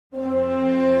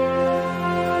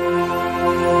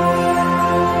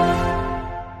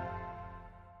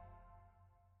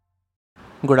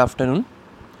Good afternoon.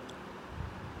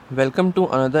 Welcome to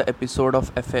another episode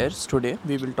of Affairs. Today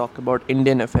we will talk about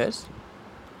Indian affairs.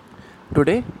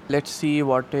 Today let's see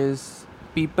what is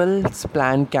People's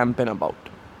Plan campaign about.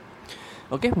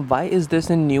 Okay, why is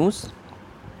this in news?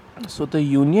 So the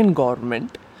Union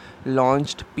government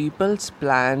launched People's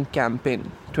Plan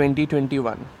campaign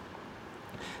 2021.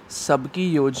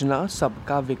 Sabki Yojana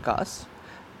Sabka Vikas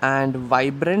and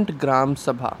Vibrant Gram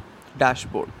Sabha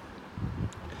dashboard.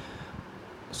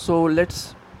 So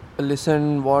let's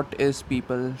listen what is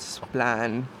People's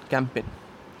Plan campaign.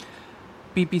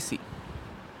 PPC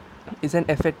is an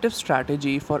effective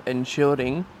strategy for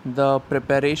ensuring the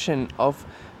preparation of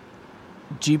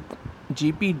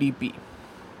GPDP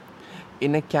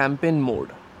in a campaign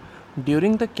mode.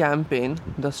 During the campaign,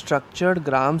 the structured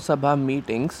Gram Sabha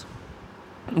meetings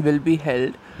will be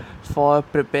held for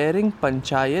preparing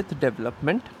Panchayat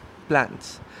development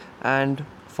plans and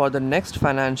for the next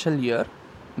financial year,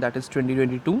 that is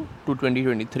 2022 to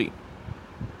 2023.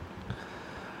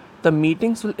 The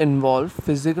meetings will involve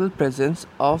physical presence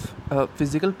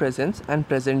and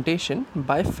presentation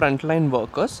by frontline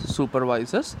workers,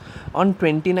 supervisors on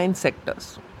 29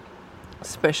 sectors.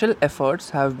 Special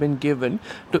efforts have been given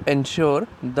to ensure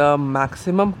the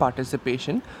maximum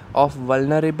participation of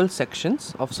vulnerable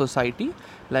sections of society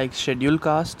like scheduled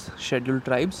castes, scheduled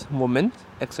tribes, women,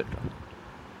 etc.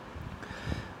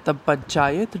 The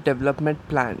Panchayat Development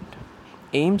Plan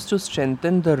aims to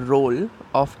strengthen the role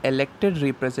of elected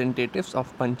representatives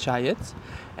of panchayats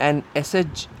and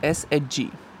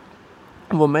SHG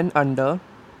women under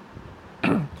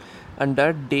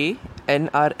day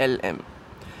NRLM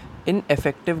in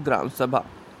effective Gram Sabha.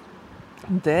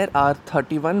 There are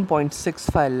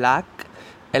 31.65 lakh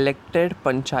elected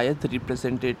panchayat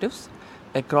representatives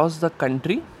across the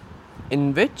country,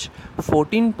 in which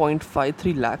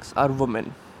 14.53 lakhs are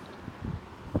women.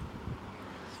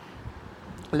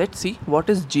 Let's see what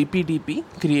is GPDP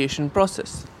creation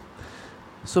process.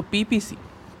 So PPC,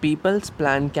 People's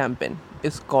Plan Campaign,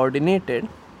 is coordinated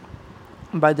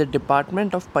by the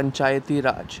Department of Panchayati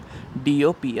Raj,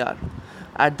 DOPR,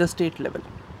 at the state level.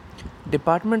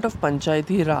 Department of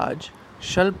Panchayati Raj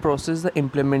shall process the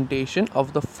implementation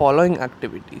of the following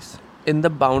activities in the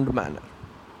bound manner.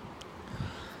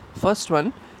 First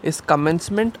one is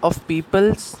commencement of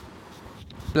People's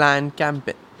Plan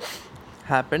Campaign,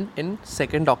 happened in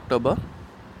 2nd October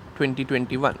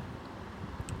 2021.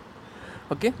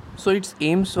 Okay, so its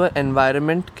aims were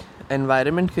environment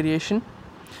creation,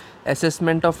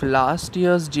 assessment of last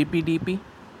year's GPDP,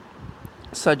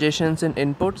 suggestions and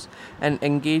inputs, and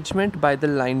engagement by the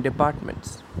line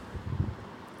departments.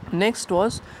 Next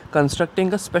was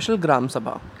constructing a special Gram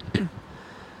Sabha.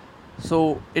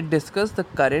 So it discussed the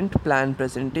current plan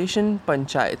presentation,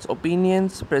 panchayat's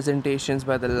opinions, presentations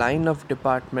by the line of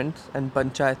departments, and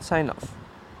panchayat sign-off.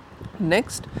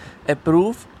 Next, it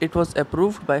was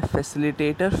approved by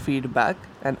facilitator feedback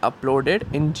and uploaded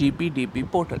in GPDP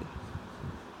portal.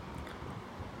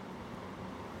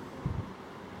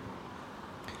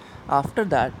 After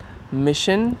that,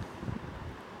 mission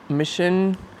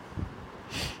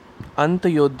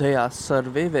Antyodhaya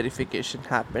survey verification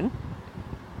happened.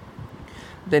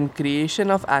 Then creation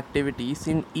of activities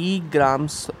in e-Gram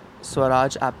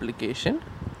Swaraj application.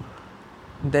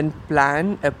 Then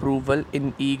plan approval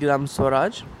in e-Gram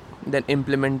Swaraj. Then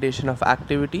implementation of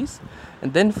activities.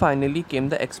 And then finally came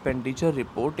the expenditure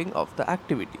reporting of the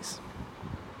activities.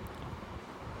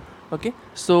 Okay,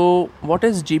 so what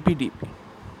is GPDP?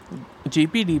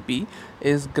 GPDP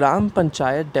is Gram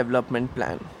Panchayat Development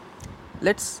Plan.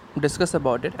 Let's discuss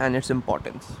about it and its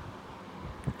importance.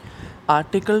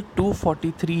 Article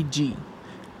 243G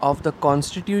of the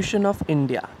Constitution of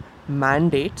India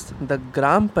mandates the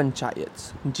Gram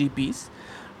Panchayats (GPs)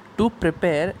 to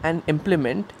prepare and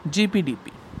implement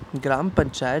GPDP, Gram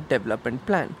Panchayat Development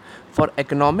Plan, for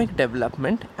economic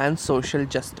development and social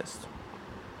justice.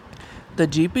 The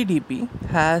GPDP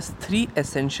has three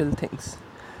essential things.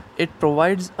 It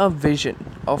provides a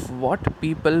vision of what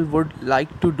people would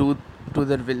like to do to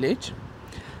their village,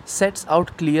 sets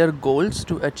out clear goals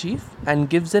to achieve, and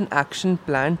gives an action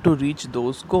plan to reach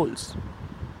those goals.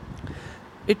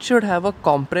 It should have a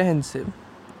comprehensive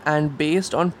and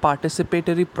based on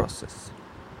participatory process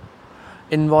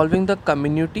involving the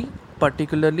community,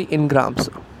 particularly in Gram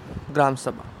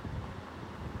Sabha.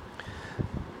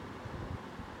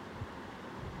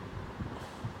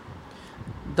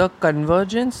 The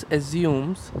convergence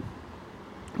assumes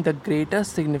the greater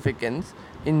significance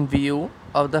in view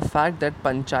of the fact that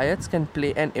panchayats can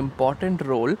play an important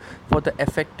role for the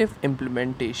effective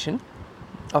implementation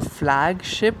of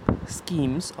flagship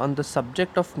schemes on the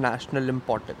subject of national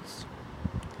importance.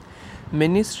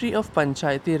 Ministry of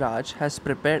Panchayati Raj has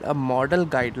prepared a model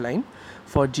guideline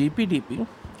for GPDP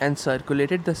and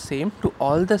circulated the same to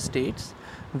all the states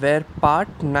where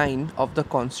Part 9 of the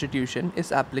Constitution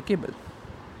is applicable.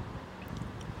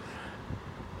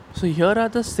 So here are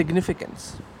the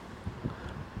significance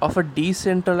of a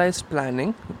decentralized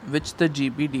planning which the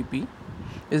GPDP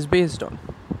is based on.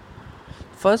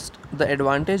 First, the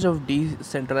advantage of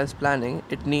decentralized planning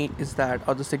is that,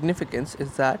 or the significance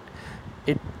is that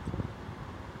it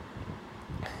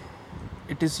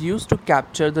it is used to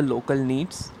capture the local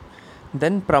needs,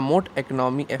 then promote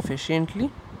economy efficiently,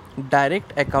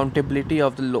 direct accountability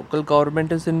of the local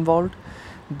government is involved,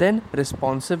 then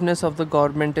responsiveness of the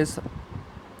government is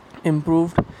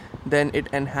improved, then it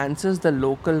enhances the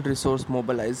local resource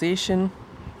mobilization,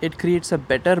 it creates a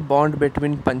better bond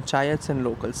between panchayats and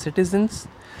local citizens,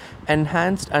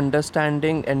 enhanced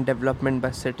understanding and development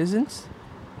by citizens,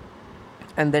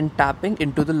 and then tapping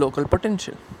into the local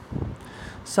potential.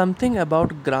 Something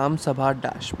about Gram Sabha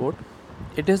dashboard.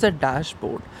 It is a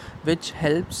dashboard which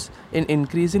helps in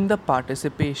increasing the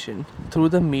participation through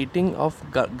the meeting of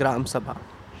Gram Sabha.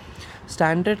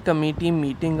 Standard committee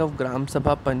meeting of Gram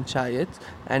Sabha panchayats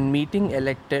and meeting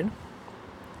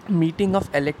of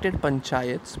elected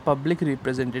panchayats public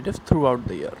representatives throughout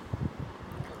the year.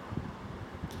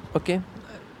 Okay,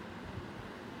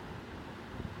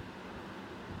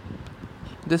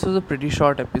 this was a pretty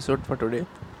short episode for today.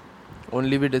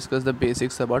 Only we discussed the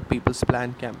basics about People's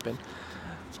Plan campaign.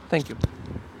 Thank you.